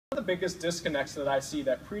biggest disconnects that I see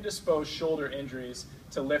that predispose shoulder injuries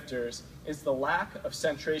to lifters is the lack of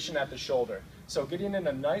centration at the shoulder. So getting in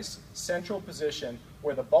a nice central position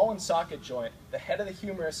where the ball and socket joint, the head of the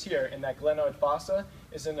humerus here in that glenoid fossa,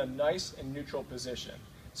 is in a nice and neutral position.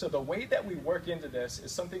 So the way that we work into this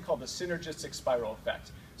is something called the synergistic spiral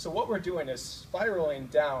effect. So what we're doing is spiraling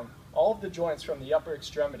down all of the joints from the upper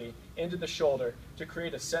extremity into the shoulder to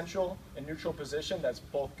create a central and neutral position that's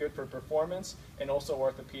both good for performance and also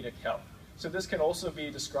orthopedic health. So this can also be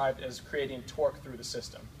described as creating torque through the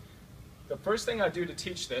system. The first thing I do to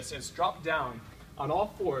teach this is drop down on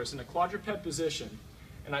all fours in a quadruped position,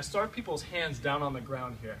 and I start people's hands down on the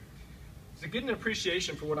ground here. To get an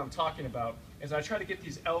appreciation for what I'm talking about is I try to get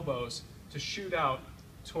these elbows to shoot out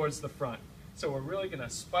towards the front. So we're really going to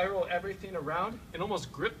spiral everything around and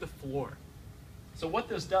almost grip the floor. So what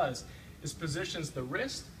this does is positions the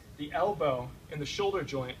wrist, the elbow, and the shoulder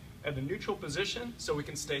joint at a neutral position so we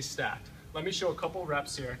can stay stacked. Let me show a couple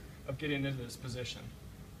reps here of getting into this position.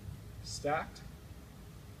 Stacked,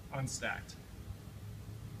 unstacked,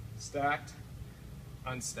 stacked,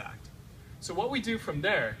 unstacked. So what we do from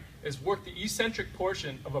there is work the eccentric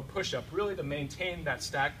portion of a push-up really to maintain that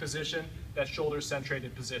stacked position, that shoulder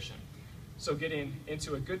centrated position. So getting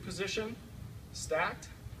into a good position, stacked,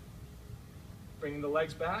 bringing the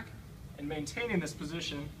legs back, and maintaining this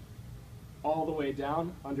position all the way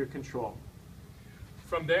down under control.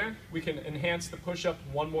 From there, we can enhance the push-up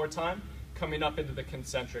one more time, coming up into the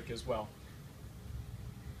concentric as well.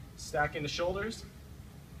 Stacking the shoulders,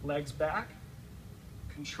 legs back,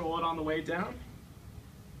 control it on the way down,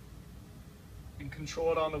 and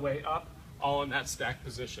control it on the way up, all in that stacked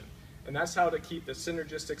position. And that's how to keep the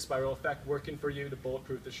synergistic spiral effect working for you to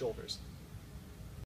bulletproof the shoulders.